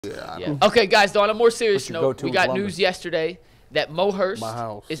Yeah. Okay, guys, though, on a more serious note, we got Columbus? news yesterday that Mo Hurst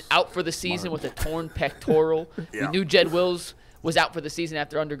is out for the season with a torn pectoral. We knew Jed Wills was out for the season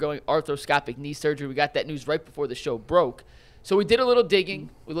after undergoing arthroscopic knee surgery. We got that news right before the show broke. So we did a little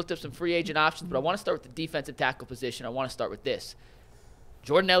digging. We looked up some free agent options, but I want to start with the defensive tackle position. I want to start with this.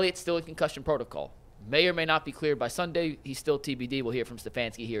 Jordan Elliott's still in concussion protocol. May or may not be cleared by Sunday. He's still TBD. We'll hear from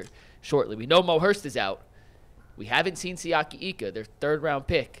Stefanski here shortly. We know Mo Hurst is out. We haven't seen Siaki Ika, their third-round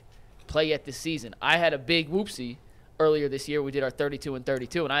pick, play yet this season. I had a big whoopsie earlier this year. We did our 32 and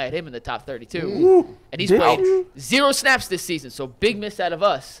 32, and I had him in the top 32. And he's played 0 snaps this season, so big miss out of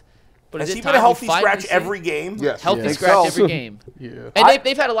us. But has he been a healthy scratch every game? Yes. Healthy scratch every game. Yeah. And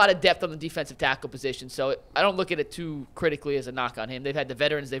they've had a lot of depth on the defensive tackle position, so I don't look at it too critically as a knock on him. They've had the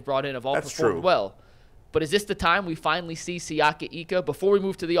veterans they've brought in have all performed well. But is this the time we finally see Siaki Ika before we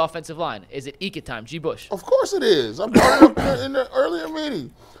move to the offensive line? Is it Ika time? G. Bush. Of course it is. I brought it up in the earlier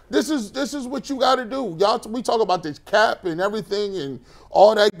meeting. This is what you got to do. Y'all, we talk about this cap and everything and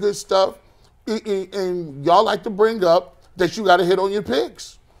all that good stuff. And y'all like to bring up that you got to hit on your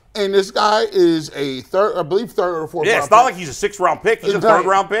picks. And this guy is a third or fourth. Yeah, it's not like he's a 6th-round pick. He's a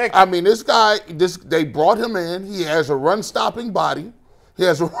 3rd-round pick. I mean, this guy, they brought him in. He has a run-stopping body. He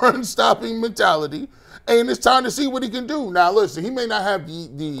has a run-stopping mentality. And it's time to see what he can do. Now, listen, he may not have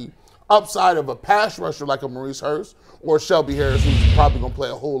the upside of a pass rusher like a Maurice Hurst or Shelby Harris, who's probably going to play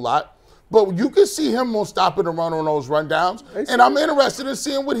a whole lot. But you can see him on stopping the run on those rundowns. And I'm interested in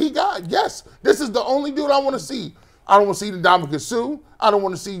seeing what he got. Yes, this is the only dude I want to see. I don't want to see the Ndamukong Suh. I don't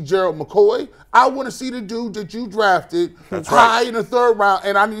want to see Gerald McCoy. I want to see the dude that you drafted high in the 3rd round,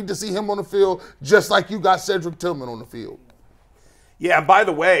 and I need to see him on the field just like you got Cedric Tillman on the field. Yeah, and by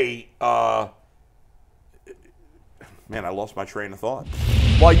the way, man, I lost my train of thought.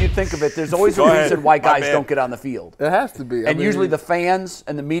 Well, you think of it, there's always a reason why guys don't get on the field. It has to be. And usually the fans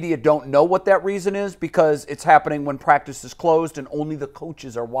and the media don't know what that reason is because it's happening when practice is closed and only the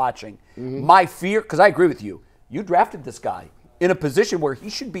coaches are watching. My fear, because I agree with you, you drafted this guy in a position where he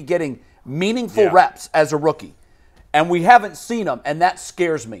should be getting meaningful reps as a rookie. And we haven't seen him, and that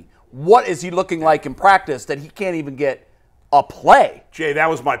scares me. What is he looking like in practice that he can't even get a play? Jay, that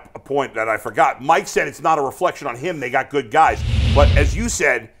was my point that I forgot. Mike said it's not a reflection on him. They got good guys. But as you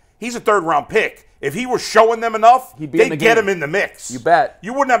said, he's a 3rd-round pick. If he was showing them enough, they'd get him in the mix. You bet.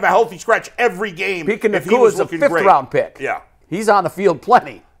 You wouldn't have a healthy scratch every game if he was looking great. He's a 5th-round pick. Yeah. He's on the field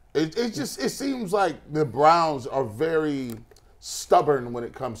plenty. It seems like the Browns are very stubborn when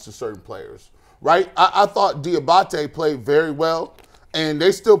it comes to certain players, right? I thought Diabate played very well, and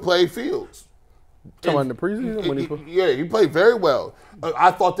they still play Fields. Talking about in the preseason? He played very well.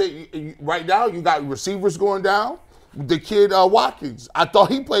 I thought that right now you got receivers going down. The kid Watkins, I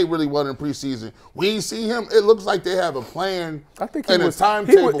thought he played really well in preseason. We ain't see him. It looks like they have a plan and a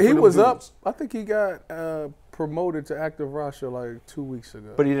timetable. He was up. I think he got promoted to active roster like 2 weeks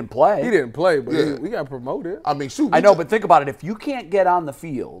ago. But he didn't play. He didn't play, but we got promoted. I mean, I know, but think about it. If you can't get on the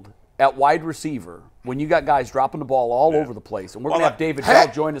field at wide receiver when you got guys dropping the ball all over the place, and we're going to have David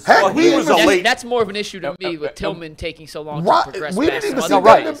Bell join us. That's more of an issue to me with Tillman taking so long to progress. We didn't even see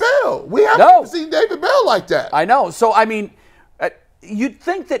David Bell. We haven't seen David Bell like that. I know. So, I mean, you'd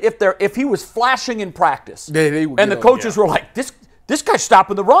think that if he was flashing in practice and the coaches were like, this guy's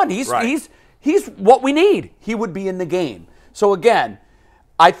stopping the run. He's what we need. He would be in the game. So, again,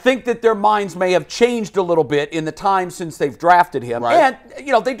 I think that their minds may have changed a little bit in the time since they've drafted him. And,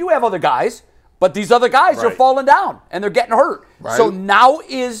 they do have other guys, but these other guys are falling down and they're getting hurt. So now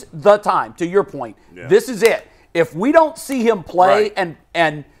is the time, to your point. This is it. If we don't see him play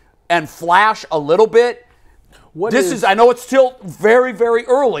and flash a little bit, I know it's still very, very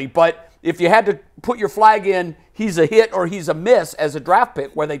early, but if you had to put your flag in, he's a hit or he's a miss as a draft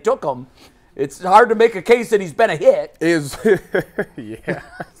pick where they took him, it's hard to make a case that he's been a hit. It's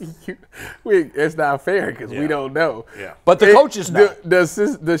not fair because we don't know. But the coaches know.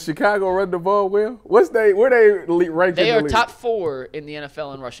 Does Chicago run the ball well? Where they ranked? They are top 4 in the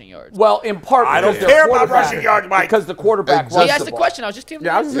NFL in rushing yards. Well, in part I don't care about rushing yards, Mike. Because the quarterback He asked the question. I was just telling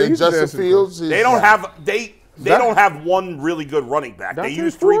you. Justin Fields. They don't have one really good running back. They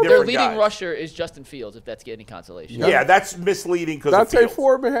use 3 different guys. Their leading rusher is Justin Fields, if that's getting consolation. Yeah, that's misleading because of Fields. Dante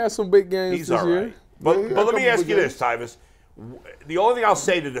Foreman has some big games He's this all year. right. But let me ask you this, Tyvus. The only thing I'll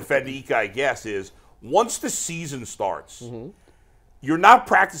say to defend Ika, I guess, is once the season starts, you're not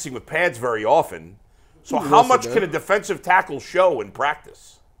practicing with pads very often. So how much can a defensive tackle show in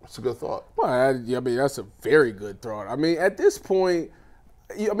practice? That's a good thought. Well, I mean, that's a very good thought. I mean, at this point,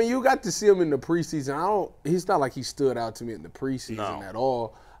 you got to see him in the preseason. He's not like he stood out to me in the preseason at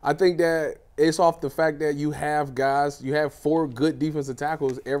all. I think that it's off the fact that you have 4 good defensive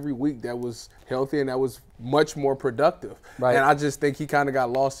tackles every week that was healthy and that was much more productive. Right. And I just think he kind of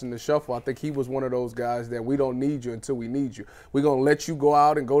got lost in the shuffle. I think he was one of those guys that we don't need you until we need you. We're going to let you go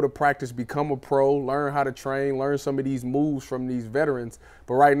out and go to practice, become a pro, learn how to train, learn some of these moves from these veterans.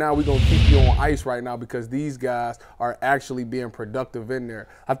 But right now, we're going to keep you on ice right now because these guys are actually being productive in there.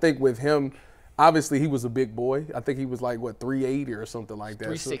 I think with him, obviously, he was a big boy. I think he was like, 380 or something like that.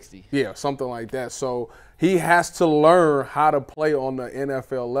 360. So, yeah, something like that. So he has to learn how to play on the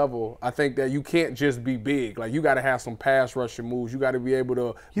NFL level. I think that you can't just be big. Like, you got to have some pass rushing moves. You got to be able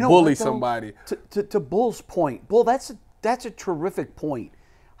to bully somebody. To Bull's point, Bull, that's a terrific point.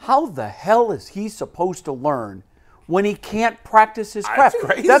 How the hell is he supposed to learn when he can't practice his craft?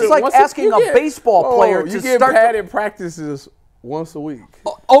 That's like asking a baseball player to start. You get padded practices once a week.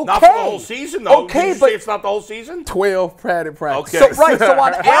 Okay. Not for the whole season, though. Okay, but it's not the whole season. 12 padded practices. Okay. So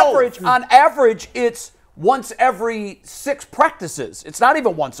on average, it's once every 6 practices. It's not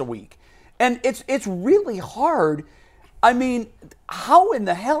even once a week, and it's really hard. I mean, how in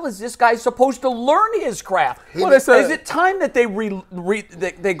the hell is this guy supposed to learn his craft? Well, is it time that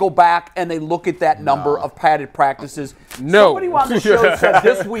they go back and they look at that number of padded practices? No. Somebody on the show said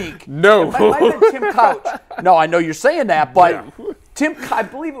this week. No. It might have been Tim Couch. No, I know you're saying that, but I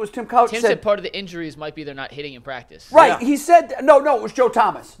believe it was Tim Couch. Tim said part of the injuries might be they're not hitting in practice. Right. Yeah. He said, no, it was Joe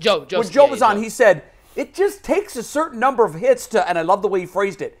Thomas. Joe when Joe was on, he said, it just takes a certain number of hits to, and I love the way he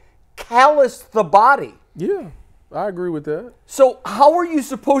phrased it, callous the body. Yeah. I agree with that. So how are you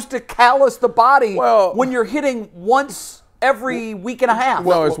supposed to callous the body when you're hitting once every week and a half?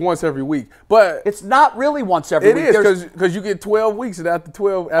 Well, it's once every week, but it's not really once every week. It is because you get 12 weeks, and after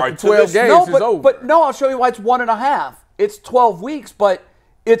 12 games, it's over. But no, I'll show you why it's 1.5. It's 12 weeks, but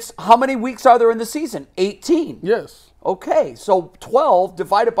it's how many weeks are there in the season? 18. Yes. Okay, so 12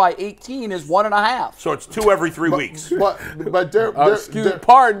 divided by 18 is 1.5. So it's 2 every 3 weeks. But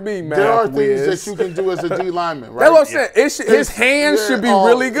pardon me, man. There are things that you can do as a D lineman, right? That's what I'm saying. His hands should be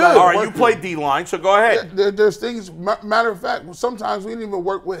really good. All right, you play D line, so go ahead. There's things. Matter of fact, sometimes we didn't even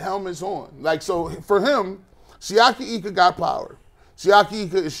work with helmets on. Like, so for him, Siaki Ika got power. Siaki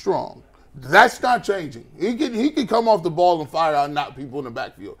Ika is strong. That's not changing. He can come off the ball and fire out and knock people in the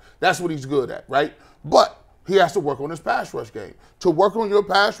backfield. That's what he's good at, right? But he has to work on his pass rush game. To work on your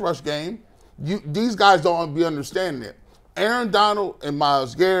pass rush game, these guys don't be understanding it. Aaron Donald and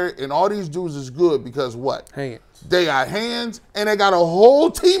Myles Garrett and all these dudes is good because what? Hands. They got hands, and they got a whole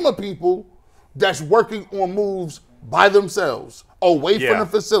team of people that's working on moves by themselves, away from the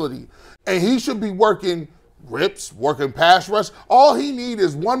facility. And he should be working rips, working pass rush. All he needs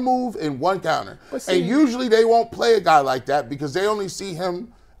is one move and one counter. And usually they won't play a guy like that because they only see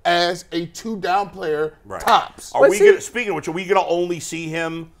him as a 2-down player, tops. Speaking of which, are we going to only see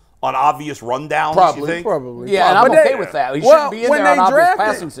him on obvious rundowns? Probably. Yeah, and I'm okay with that. He shouldn't be in there on obvious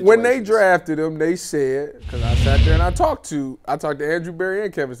passing situations. When they drafted him, they said, because I sat there and I talked to Andrew Berry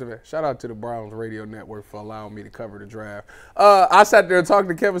and Kevin Stefanski. Shout out to the Browns radio network for allowing me to cover the draft. I sat there and talked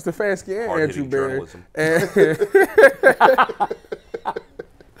to Kevin Stefanski and Andrew Berry.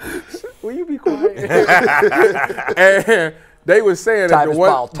 Will you be quiet? And they were saying that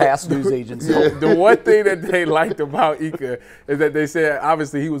the one thing that they liked about Ika is that they said,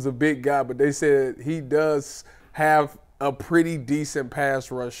 obviously he was a big guy, but they said he does have a pretty decent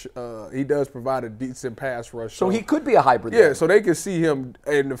pass rush. He does provide a decent pass rush. So he could be a hybrid. Yeah, so they could see him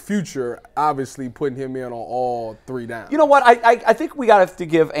in the future, obviously putting him in on all 3 downs. You know what? I think we got to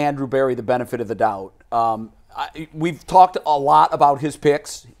give Andrew Berry the benefit of the doubt. We've talked a lot about his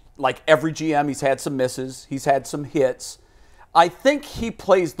picks. Like every GM, he's had some misses. He's had some hits. I think he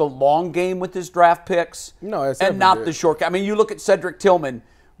plays the long game with his draft picks and not the short game. I mean, you look at Cedric Tillman.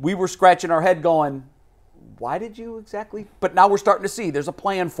 We were scratching our head going, why did you exactly? But now we're starting to see there's a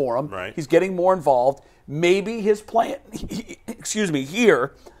plan for him. Right. He's getting more involved. Maybe his plan,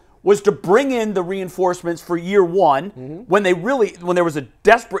 here was to bring in the reinforcements for year one when there was a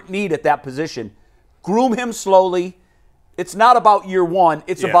desperate need at that position. Groom him slowly. It's not about year one.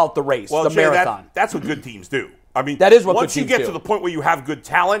 It's about the race, the marathon. That's what good teams do. I mean, that is what once you get to the point where you have good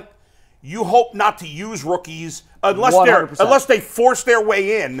talent, you hope not to use rookies unless they force their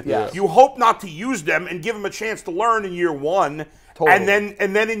way in. Yes. You hope not to use them and give them a chance to learn in year one. Totally.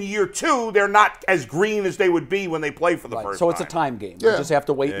 And then in year 2, they're not as green as they would be when they play for the first time. So it's a time game. You just have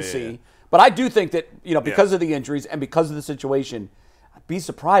to wait and see. But I do think that because of the injuries and because of the situation, be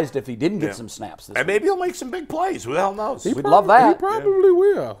surprised if he didn't get some snaps this week. And maybe he'll make some big plays. Who the hell knows? We'd love that. He probably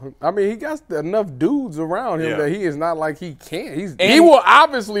will. I mean, he got enough dudes around him that he is not like he can't. He will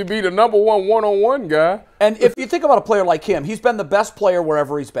obviously be the number one-on-one guy. And if you think about a player like him, he's been the best player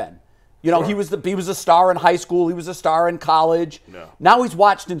wherever he's been. You know, he was a star in high school. He was a star in college. No. Now he's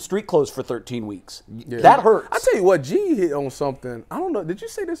watched in street clothes for 13 weeks. Yeah. That hurts. I tell you what, G hit on something. I don't know. Did you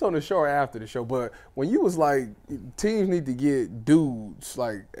say this on the show or after the show? But when you was like, teams need to get dudes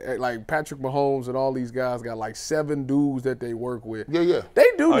like Patrick Mahomes and all these guys got like 7 dudes that they work with. Yeah. They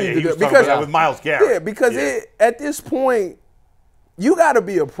do need to do because with Myles Garrett. Yeah, because at this point, you got to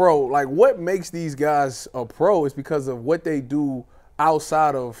be a pro. Like, what makes these guys a pro is because of what they do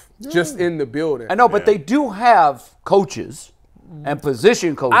outside of just in the building. I know, but they do have coaches and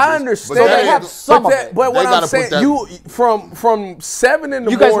position coaches. I understand. So they have some of it. But what I'm saying, you from 7 in the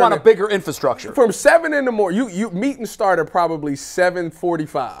morning. You guys want a bigger infrastructure. From 7 in the morning, you meeting started probably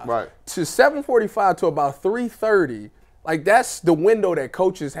 7:45. Right. To 7:45 to about 3:30. Like, that's the window that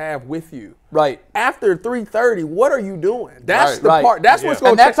coaches have with you. Right. After 3:30, what are you doing? That's the part. That's what's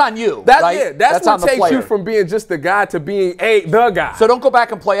going to. And that's on you. That's what takes you from being just the guy to being the guy. So don't go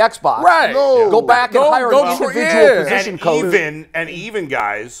back and play Xbox. Right. No. Go back and hire an individual position coach. And even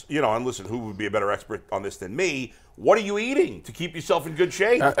guys, you know, and listen, who would be a better expert on this than me? What are you eating to keep yourself in good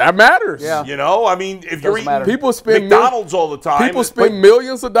shape? That matters. Yeah. You know, I mean, if you're eating McDonald's all the time. People spend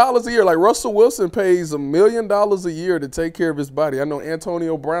millions of dollars a year. Like Russell Wilson pays $1 million a year to take care of his body. I know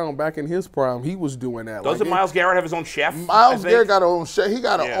Antonio Brown back in his prime, he was doing that. Doesn't Myles Garrett have his own chef? Myles Garrett got his own chef. He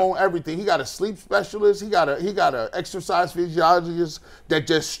got to own everything. He got a sleep specialist. He got a exercise physiologist that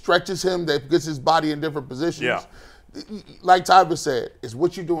just stretches him, that gets his body in different positions. Yeah. Like Tyler said, it's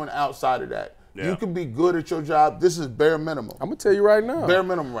what you're doing outside of that. Yeah. You can be good at your job. This is bare minimum. I'm going to tell you right now. Bare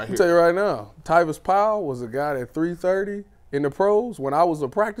minimum right here. I'm going to tell you right now. Tyvis Powell was a guy at 3:30 in the pros. When I was a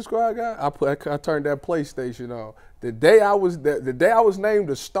practice squad guy, I turned that PlayStation on. The day I was named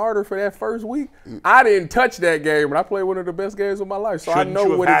the starter for that first week, I didn't touch that game, and I played one of the best games of my life. So I know what it takes.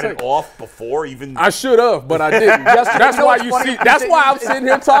 Shouldn't you have had it off before even? I should have, but I didn't. That's why you see. That's why I'm sitting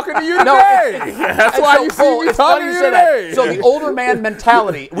here talking to you today. That's why you see me talking to you today. So the older man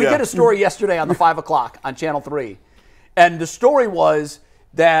mentality. We did a story yesterday on the 5 o'clock on Channel 3, and the story was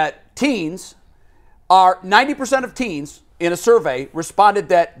that 90% of teens in a survey responded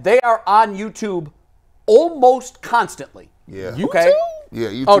that they are on YouTube almost constantly. Yeah. Okay. Yeah.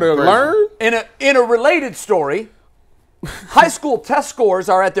 YouTube Oh, to learn? In a related story, high school test scores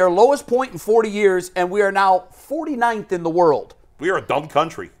are at their lowest point in 40 years, and we are now 49th in the world. We are a dumb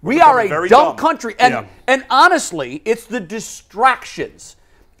country. We are a dumb country. And honestly, it's the distractions.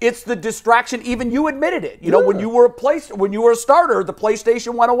 It's the distraction. Even you admitted it. You know, when you were a starter, the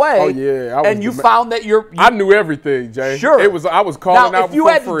PlayStation went away. Oh yeah, and you found that I knew everything, Jay. Sure, I was calling out. If you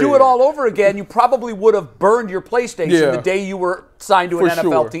had to do it all over again, you probably would have burned your PlayStation the day you were signed to an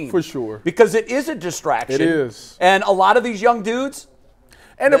NFL team. For sure, because it is a distraction. It is, and a lot of these young dudes.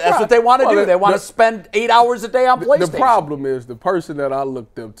 And that's what they want to do. They want to spend 8 hours a day on PlayStation. The problem is the person that I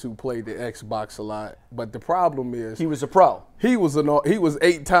looked up to played the Xbox a lot. But the problem is he was a pro. He was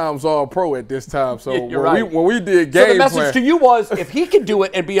 8 times all pro at this time. So when we did game so the message to you was, if he can do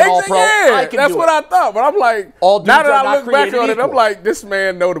it and be an all pro, I can that's do what I thought. But I'm like, all dudes now that I look back on it, I'm like, this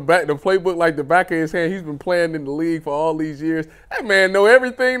man know the playbook like the back of his hand. He's been playing in the league for all these years. That man know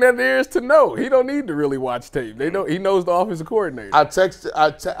everything that there is to know. He don't need to really watch tape. He knows the offensive coordinator. I text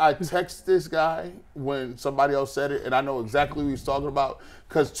this guy when somebody else said it, and I know exactly what he's talking about.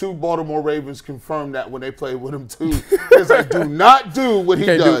 Because 2 Baltimore Ravens confirmed that when they played with him too. It's like, do not do what he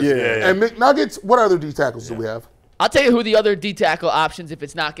does. And McNuggets, what other D tackles do we have? I'll tell you who the other D tackle options, if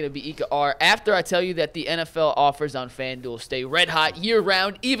it's not going to be Ika, are. After I tell you that the NFL offers on FanDuel stay red hot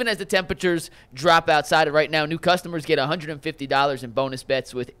year-round, even as the temperatures drop outside of right now. New customers get $150 in bonus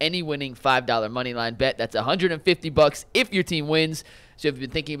bets with any winning $5 moneyline bet. That's $150 if your team wins. So if you've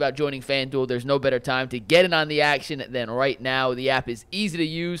been thinking about joining FanDuel, there's no better time to get in on the action than right now. The app is easy to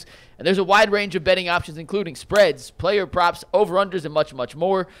use, and there's a wide range of betting options, including spreads, player props, over-unders, and much, much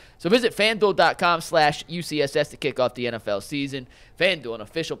more. So visit FanDuel.com/UCSS to kick off the NFL season. FanDuel, an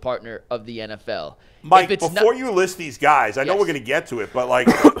official partner of the NFL. Mike, before you list these guys, I know we're going to get to it,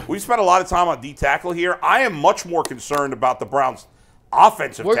 but we've spent a lot of time on D-tackle here. I am much more concerned about the Browns'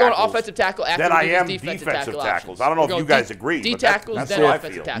 offensive tackles. We're going offensive tackle after than I am defensive tackles. I don't know if you guys agree. D-tackles, that's then how I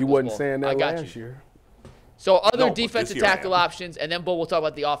offensive feel. tackles. You wasn't saying that last year. So other defensive tackle options, and then we'll talk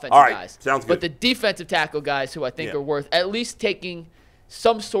about the offensive guys. Sounds good. But the defensive tackle guys who I think are worth at least taking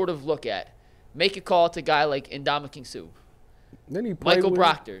some sort of look at. Make a call to a guy like Ndamukong Suh. Michael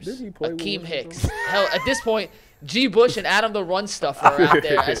Proctors, Akeem Hicks. Hell, at this point, G. Bush and Adam the Run Stuffer are out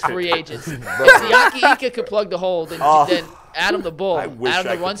there as free agents. If Siaki Ika could plug the hole, then Adam the Bull, Adam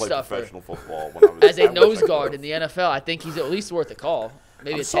the Run Stuffer, professional football when I was as a nose guard in the NFL, I think he's at least worth a call.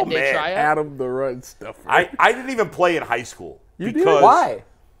 Maybe a 10-day tryout. Adam the Run Stuffer. I didn't even play in high school. You did? Why?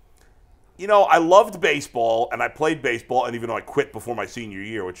 You know, I loved baseball, and I played baseball, and even though I quit before my senior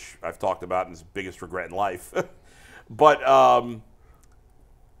year, which I've talked about and is the biggest regret in life, but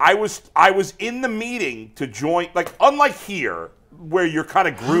I was in the meeting to join, like, unlike here, where you're kind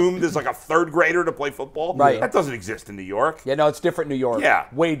of groomed as like a third grader to play football. Right. That doesn't exist in New York. Yeah, no, it's different in New York. Yeah.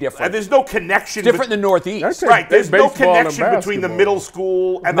 Way different. And there's no connection. It's different in the Northeast. Right. There's no connection between the middle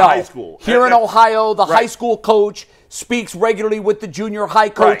school and the high school. Here in Ohio, the high school coach speaks regularly with the junior high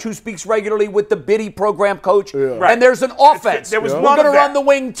coach who speaks regularly with the biddy program coach. Yeah. And there's an offense. There was We're going to run the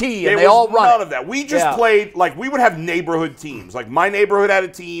wing tee, and they all run none of that. We just played, like, we would have neighborhood teams. Like, my neighborhood had a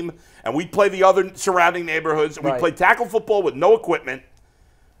team, and we'd play the other surrounding neighborhoods, and we'd play tackle football with no equipment.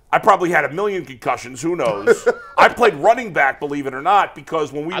 I probably had 1 million concussions, who knows. I played running back, believe it or not,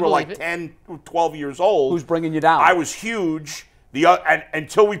 because when we were like 10, 12 years old. Who's bringing you down? I was huge. And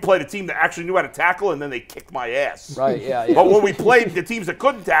until we played a team that actually knew how to tackle, and then they kicked my ass. Right, yeah. But when we played the teams that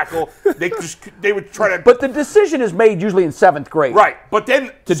couldn't tackle, they would try to. But the decision is made usually in 7th grade. Right, but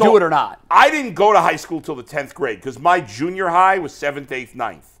then to do it or not. I didn't go to high school till the 10th grade because my junior high was 7th, 8th,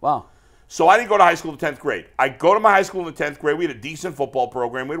 9th. Wow. So I didn't go to high school in the 10th grade. I go to my high school in the 10th grade. We had a decent football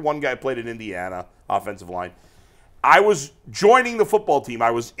program. We had one guy who played in Indiana, offensive line. I was joining the football team.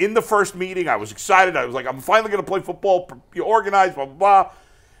 I was in the first meeting. I was excited. I was like, I'm finally going to play football, organized, blah, blah,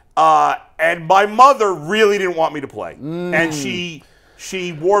 blah. And my mother really didn't want me to play. And she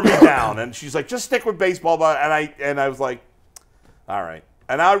wore me down. And she's like, just stick with baseball. And I was like, all right.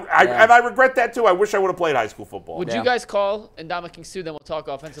 And I regret that, too. I wish I would have played high school football. Would you guys call Ndamukong Suh? Then we'll talk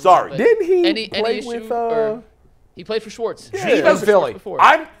offensively. Sorry. Didn't he any play issue with... He played for Schwartz. Yeah, he does Philly.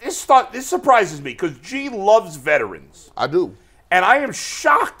 This surprises me because G loves veterans. I do. And I am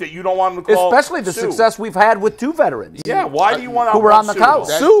shocked that you don't want him to call Especially the Suh. success we've had with 2 veterans. Yeah, why do you want to who were on the couch?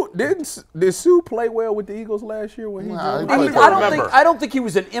 Did Suh play well with the Eagles last year when he joined? I don't think he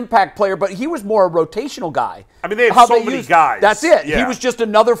was an impact player, but he was more a rotational guy. I mean, they have so many guys. That's it. Yeah. He was just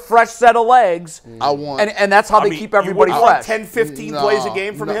another fresh set of legs. And that's how they keep everybody fresh. 10, 15 plays a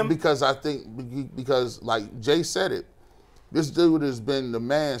game from him? Because I think, because like Jay said it, this dude has been the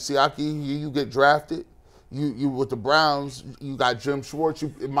man. Siaki, you get drafted. You with the Browns, you got Jim Schwartz,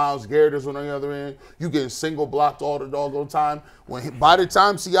 Myles Garrett is on the other end. You getting single blocked all the doggone time. By the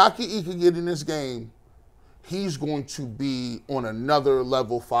time Siaki Ika get in this game, he's going to be on another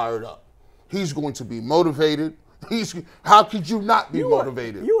level fired up. He's going to be motivated. How could you not be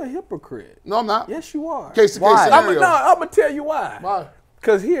motivated? You a hypocrite. No, I'm not. Yes, you are. Case scenario. I'm going to tell you why. Why?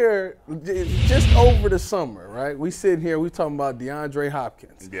 Because here, just over the summer, right, we sitting here, we talking about DeAndre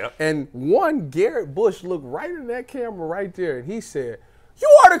Hopkins. Yep. And one Garrett Bush looked right in that camera right there, and he said,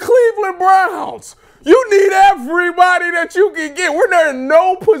 you are the Cleveland Browns. You need everybody that you can get. We're in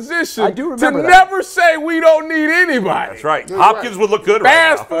no position to never say we don't need anybody. That's right. Hopkins would look good right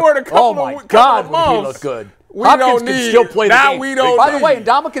now. Fast forward a couple of months. Oh, my God, would he look good. Hopkins can still play the game. By the way,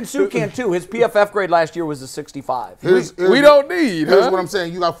 Ndamukong Suh can too. His PFF grade last year was a 65. We don't need. Here's what I'm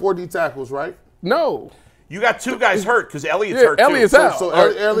saying. You got 4D tackles, right? No. You got 2 guys hurt because Elliott's hurt too. Elliott's out. So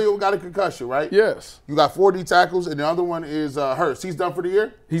Elliott got a concussion, right? Yes. You got 4D tackles, and the other one is Hurst. He's done for the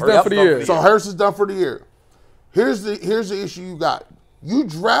year? He's done for the year. So Hurst is done for the year. Here's the issue you got. You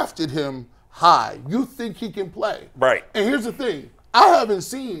drafted him high. You think he can play. Right. And here's the thing. I haven't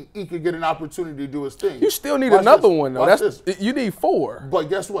seen Ika get an opportunity to do his thing. You still need another one, though. You need 4. But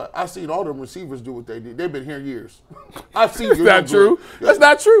guess what? I've seen all them receivers do what they did. They've been here years. I've seen you. That's not true. That's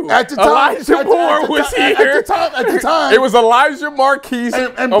not true. At the time, Elijah Moore was here. At the time. It was Elijah Marquise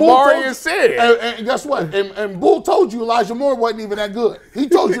and Amari and Sid. And guess what? And Bull told you Elijah Moore wasn't even that good. He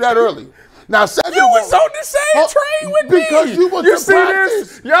told you that early. Now, second you was on the same train with me. Because you went to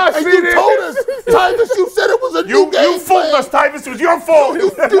practice. This? Y'all see you this? told us, Tyvus, you said it was a new game. You fooled us, Tyvus. It was your fault. You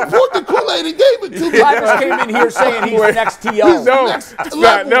poured the Kool-Aid and gave it to me. Tyvus came in here saying he's the next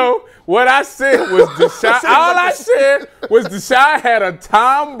T.O. No. What I said was Deshaun. All I said was Deshaun had a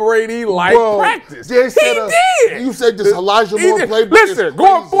Tom Brady-like practice. He did. You said this Elijah Moore playbook. Listen,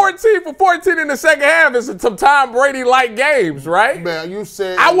 going 14 for 14 in the second half is some Tom Brady-like games, right? Man, you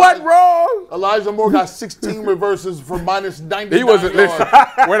said I wasn't wrong. zone? Elijah Moore got 16 reverses for minus 99 He wasn't yards.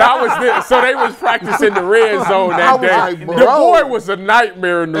 when I was there. So they was practicing the red zone that day. Like, the boy was a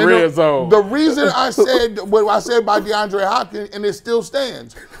nightmare in the red zone. The reason I said what I said by DeAndre Hopkins, and it still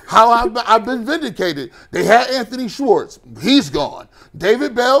stands, how I've been vindicated. They had Anthony Schwartz. He's gone.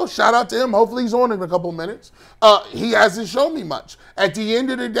 David Bell, shout out to him. Hopefully he's on in a couple minutes. He hasn't shown me much. At the end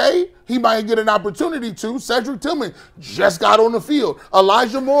of the day, he might get an opportunity to. Cedric Tillman just got on the field.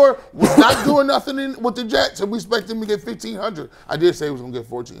 Elijah Moore was not doing nothing with the Jets, and we expect him to get 1,500. I did say he was going to get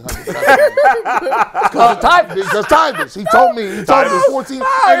 1,400. Because Tyvus. He told me 14.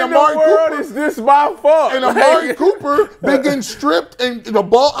 How in the world is this my fault? And Amari Cooper been getting stripped, and the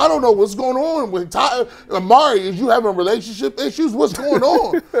ball, I don't know what's going on with Amari. Is you having relationship issues? What's going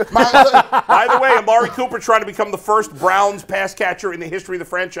on? By the way, Amari Cooper trying to become the first Browns pass catcher in the history of the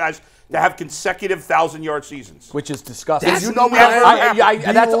franchise to have consecutive 1,000-yard seasons. Which is disgusting. That's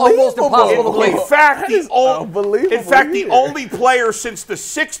that's almost impossible to believe. In fact, the only player since the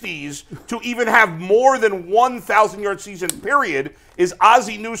 60s to even have more than 1,000-yard season, period, is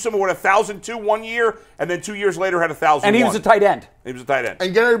Ozzie Newsome, who had 1,002 1 year, and then 2 years later had 1,001. And he was a tight end. He was a tight end.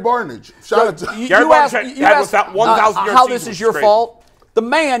 And Gary Barnidge. Shout out to Gary Barnidge had 1,000-yard season. How this is your fault? The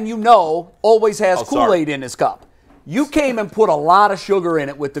man always has Kool-Aid in his cup. You came and put a lot of sugar in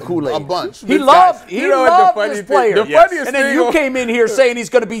it with the Kool-Aid. A bunch. He loved this player. The funniest and then you came in here saying he's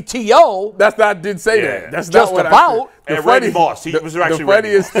going to be T.O. That's not, I didn't say that. That's just not what about. I said. Randy Moss. He was actually the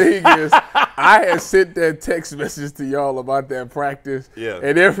funniest thing is I had sent that text message to y'all about that practice. Yeah.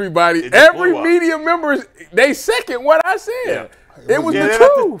 And every media members, they second what I said. Yeah. It was the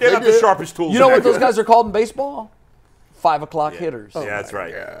truth. They're not the sharpest tools. You know what those guys are called in baseball? 5 o'clock hitters. Yeah, that's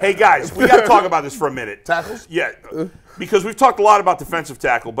right. God. Hey, guys, we got to talk about this for a minute. Tackles? Yeah, because we've talked a lot about defensive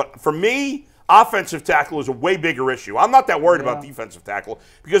tackle, but for me, offensive tackle is a way bigger issue. I'm not that worried about defensive tackle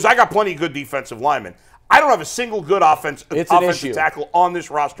because I got plenty of good defensive linemen. I don't have a single good offensive tackle on this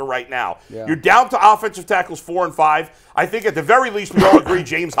roster right now. Yeah. You're down to offensive tackles 4 and 5. I think at the very least we all agree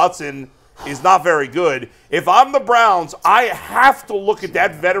James Hudson is not very good. If I'm the Browns, I have to look at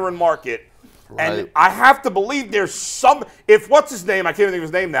that veteran market. Right. And I have to believe there's some – if what's his name? I can't even think of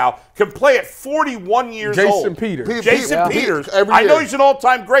his name now. Can play at 41 years old. Jason Peters. Jason Peters. I know he's an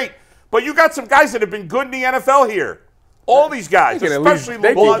all-time great, but you got some guys that have been good in the NFL here. All these guys, especially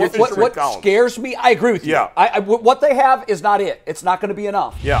LeBron, Fisher, what scares me, I agree with you. Yeah. What they have is not it. It's not going to be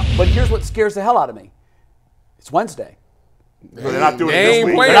enough. Yeah. But here's what scares the hell out of me. It's Wednesday. But they're not doing it this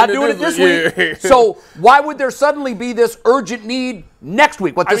week. They're not doing it this week. So why would there suddenly be this urgent need next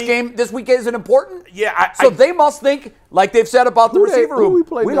week? This week isn't important? Yeah. So they must think, like they've said about the receiver room.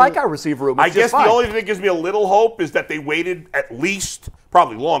 We like our receiver room. I guess the only thing that gives me a little hope is that they waited at least,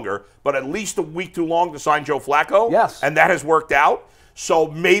 probably longer, but at least a week too long to sign Joe Flacco. Yes. And that has worked out. So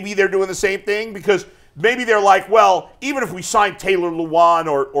maybe they're doing the same thing because maybe they're like, well, even if we sign Taylor Lewan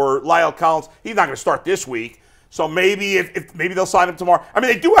or Lyle Collins, he's not going to start this week. So maybe maybe they'll sign him tomorrow. I mean,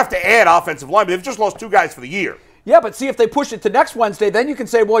 they do have to add offensive line, but they've just lost 2 guys for the year. Yeah, but see, if they push it to next Wednesday, then you can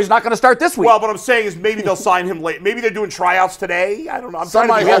say, well, he's not going to start this week. Well, what I'm saying is maybe they'll sign him late. Maybe they're doing tryouts today. I don't know.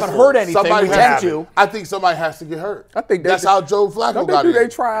 We haven't heard anything. We tend to. I think somebody has to get hurt. I think that's how Joe Flacco got in. Do they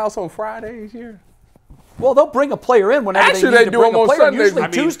tryouts on Fridays here? Well, they'll bring a player in whenever they need to bring a player.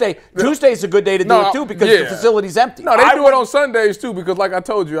 Usually Tuesday's a good day to do it, too, because the facility's empty. No, they do it on Sundays, too, because like I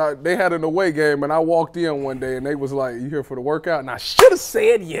told you, they had an away game, and I walked in one day, and they was like, you here for the workout? And I should have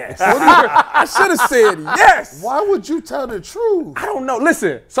said yes. I should have said yes. Why would you tell the truth? I don't know.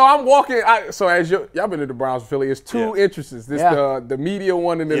 Listen, so I'm walking. So as y'all been to the Browns affiliate, it's 2 entrances. This the media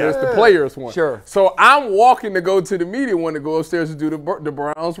one, and then there's the players one. Sure. So I'm walking to go to the media one to go upstairs to do the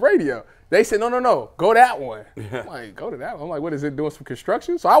Browns radio. They said, no, go that one. I'm like, go to that one. I'm like, what is it, doing some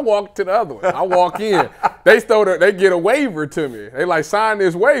construction? So I walk to the other one. I walk in. They get a waiver to me. They like, sign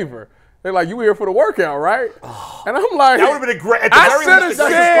this waiver. They're like, you here for the workout, right? And I'm like, that would have been a great. I should have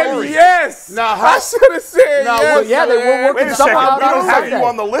said yes. I should have said yes. Yeah, they were working something out. We don't have you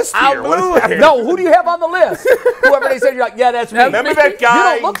on the list here. No, who do you have on the list? Whoever they said, you're like, yeah, that's me. Remember that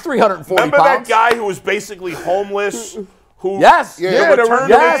guy? You don't look 340 pounds. Remember that guy who was basically homeless? Yes,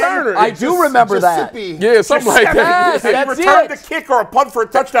 I do remember that. Yeah, something like that. Yes, that's he returned the kick or a punt for a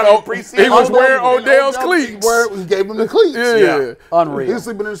touchdown in preseason. He was wearing Odell's cleats. He gave him the cleats. Yeah. Unreal. He was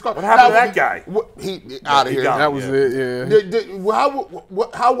sleeping in his car. What happened to that guy? He out of here. That was it, yeah.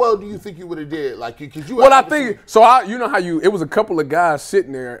 How well do you think you would have did? Like, because you. Well, I think so. You know how it was a couple of guys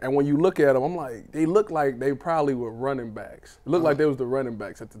sitting there, and when you look at them, I'm like, they look like they probably were running backs. It looked like they was the running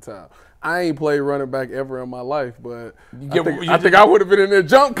backs at the time. I ain't played running back ever in my life, but I think I would have been in there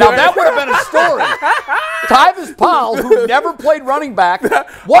jump cut. Now, that would have been a story. Tyvis Powell, who never played running back,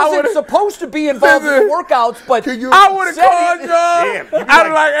 wasn't supposed to be involved in the workouts, but I would have called y'all. I'd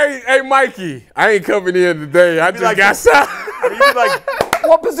be like, hey, Mikey, I ain't coming in today. I just got signed. You'd be like,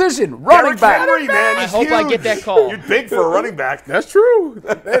 what position? Running back. Henry, man, I hope I get that call. You're big for a running back. That's true. He'd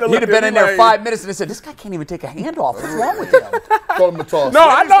have been in there 5 minutes and they said, this guy can't even take a handoff. What's wrong with him? No,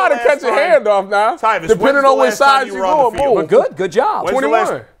 I know how to catch a handoff now. Depending on which side you're going. Good job.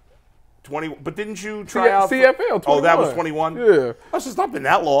 21. 20, but didn't you try out for, CFL? 21. Oh, that was 21? Yeah. Oh, it's not been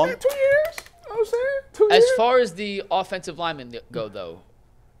that long. 2 years. I'm saying 2 years. As far as the offensive linemen go, though,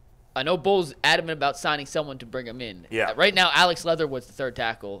 I know Bull's adamant about signing someone to bring him in. Yeah. Right now, Alex Leatherwood's the third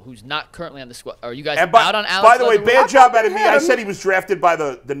tackle, who's not currently on the squad. Are you guys And out on Alex By the way, Leatherwood? bad job out of me. I said he was drafted by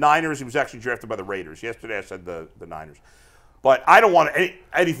the Niners. He was actually drafted by the Raiders. Yesterday I said the Niners. But I don't want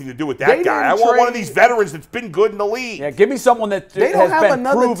anything to do with that guy. I want one of these veterans that's been good in the league. Yeah, give me someone that has been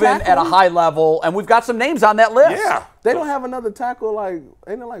proven at a high level, and we've got some names on that list. Yeah. They don't have another tackle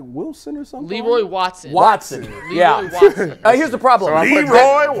ain't it like Wilson or something? Leroy Watson. Yeah. Watson. Here's the problem.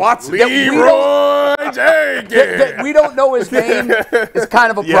 Leroy Watson. Leroy Jenkins. That we don't know his name is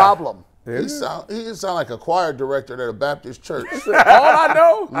kind of a problem. He sound like a choir director at a Baptist church. All I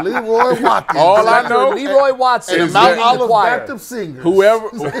know. Leroy Watkins. All I know. Leroy Watson. And Mount Olive Baptist singers. Whoever.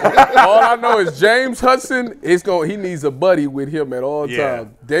 All I know is James Hudson. He needs a buddy with him at all times.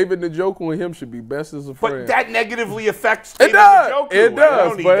 David Njoku and him should be best as a friend. But that negatively affects David Njoku. It does. I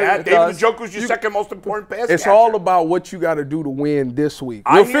don't need that. David Njoku's your second most important pass It's catcher. all about what you got to do to win this week.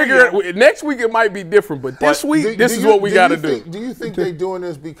 We'll figure it. Next week it might be different, but this week, this is what we got to do. Do you think they're doing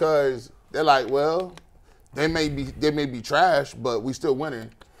this because they're like, well, they may be trash, but we still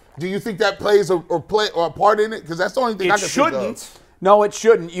winning? Do you think that plays a part in it? Because that's the only thing I can think of. No, it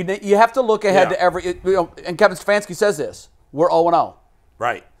shouldn't. You have to look ahead to every. And Kevin Stefanski says this: we're 0-0.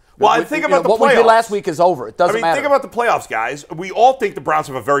 Right. Well, I think about the playoffs. What we did last week is over. It doesn't matter. Think about the playoffs, guys. We all think the Browns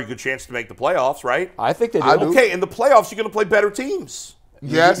have a very good chance to make the playoffs, right? I think they do. Okay, in the playoffs, you're going to play better teams.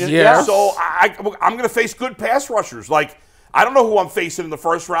 Yes. So I'm going to face good pass rushers. Like, I don't know who I'm facing in the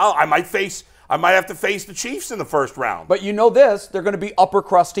first round. I might have to face the Chiefs in the first round. But you know this, they're going to be upper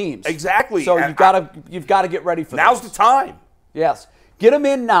crust teams. Exactly. So you've got to get ready for now's the time. Yes. Get them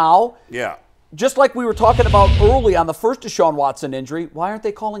in now. Yeah. Just like we were talking about early on the first Deshaun Watson injury, why aren't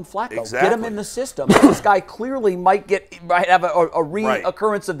they calling Flacco? Exactly. Get him in the system. This guy clearly might have a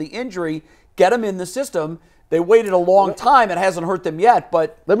reoccurrence of the injury. Get him in the system. They waited a long time. It hasn't hurt them yet,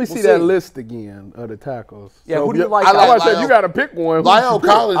 but let me see that list again of the tackles. Yeah, who do you like? I said you got to pick one. Lyle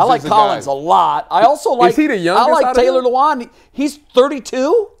Collins. I like Collins a lot. I also like. Is he the youngest? I like Taylor Lewan. He's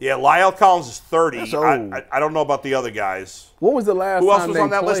 32. Yeah, Lyle Collins is 30. I don't know about the other guys. When was the last Who else time was they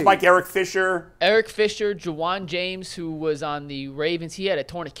on that list? Mike Eric Fisher. Eric Fisher, Jawan James, who was on the Ravens. He had a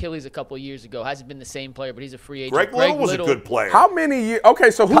torn Achilles a couple of years ago. Hasn't been the same player, but he's a free agent. Greg Little was a good player. How many years?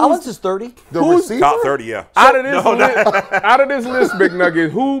 Okay, so Collins is 30. Who's 30? Yeah. Out of this list, Big Nugget,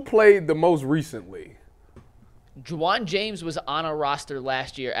 who played the most recently? Jawan James was on a roster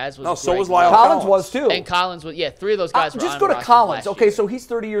last year, as was so Greg was Lyle Little. Collins was too. And Collins was, three of those guys were just on go to rosters Collins. last Okay, year. so he's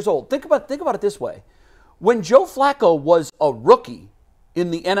 30 years old. Think about it this way. When Joe Flacco was a rookie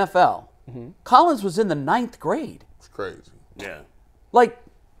in the NFL, Collins was in the 9th grade. It's crazy. Yeah. Like,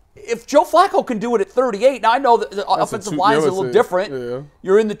 if Joe Flacco can do it at 38, now I know that the offensive line is a little different. Yeah.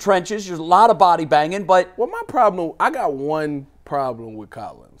 You're in the trenches. There's a lot of body banging, but I got one problem with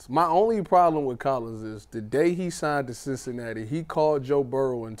Collins. My only problem with Collins is the day he signed to Cincinnati, he called Joe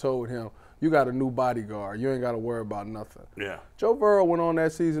Burrow and told him, you got a new bodyguard. You ain't got to worry about nothing. Yeah. Joe Burrow went on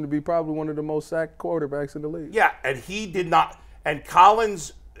that season to be probably one of the most sacked quarterbacks in the league. Yeah, and he did not. And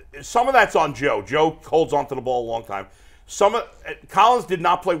Collins, some of that's on Joe. Joe holds onto the ball a long time. Collins did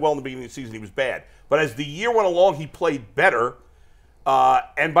not play well in the beginning of the season. He was bad. But as the year went along, he played better.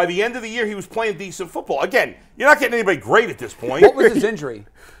 And by the end of the year, he was playing decent football. Again, you're not getting anybody great at this point. What was his injury?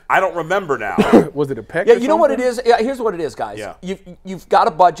 I don't remember now. Was it a pec? Yeah, you know what it is? Yeah, here's what it is, guys. Yeah. You've got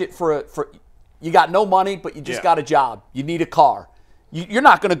a budget for you got no money, but you just got a job. You need a car. You're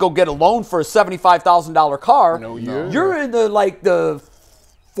not going to go get a loan for a $75,000 car. No. You're in the $4,000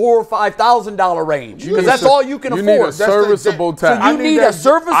 or $5,000 range because that's all you can afford. You need a serviceable tax. So you need a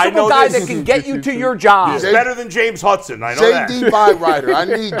serviceable guy that can get you to your job. He's better than James Hudson. I know that. JD Byrider. I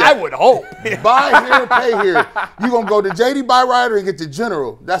need that. I would hope. Buy here, pay here. You're going to go to JD Byrider and get the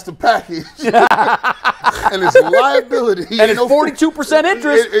general. That's the package. And it's liability. And it's 42%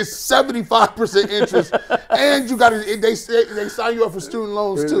 interest. It's 75% interest. And you got to, they sign you up for student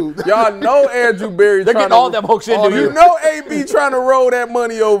loans too. Y'all know Andrew Berry. They're getting all them hooks into you. You know AB trying to roll that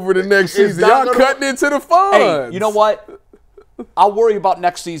money over the next season. Y'all cutting into the funds. Hey, you know what? I'll worry about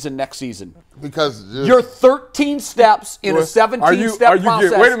next season. Because you're 13 steps in a 17-step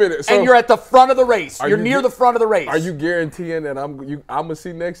process. Wait a minute. So and you're at the front of the race. You're near the front of the race. Are you guaranteeing that I'm gonna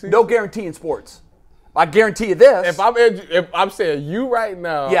see next season? No guarantee in sports. I guarantee you this. If I'm saying you right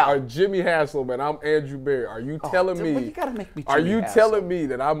now are Jimmy Hasselman, I'm Andrew Berry. Are you telling me? Well, you gotta make me. Are you telling me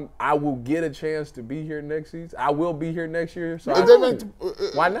that I will get a chance to be here next season? I will be here next year. So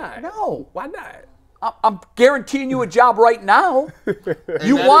why not? No. Why not? I'm guaranteeing you a job right now.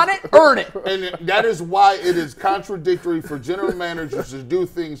 You want it? Earn it. And that is why it is contradictory for general managers to do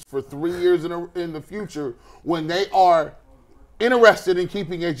things for 3 years in the future when they are interested in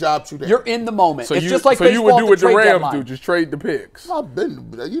keeping a job today. You're in the moment. So it's just like so you would do what the Rams deadline. do, just trade the picks. I've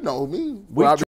been, you know me.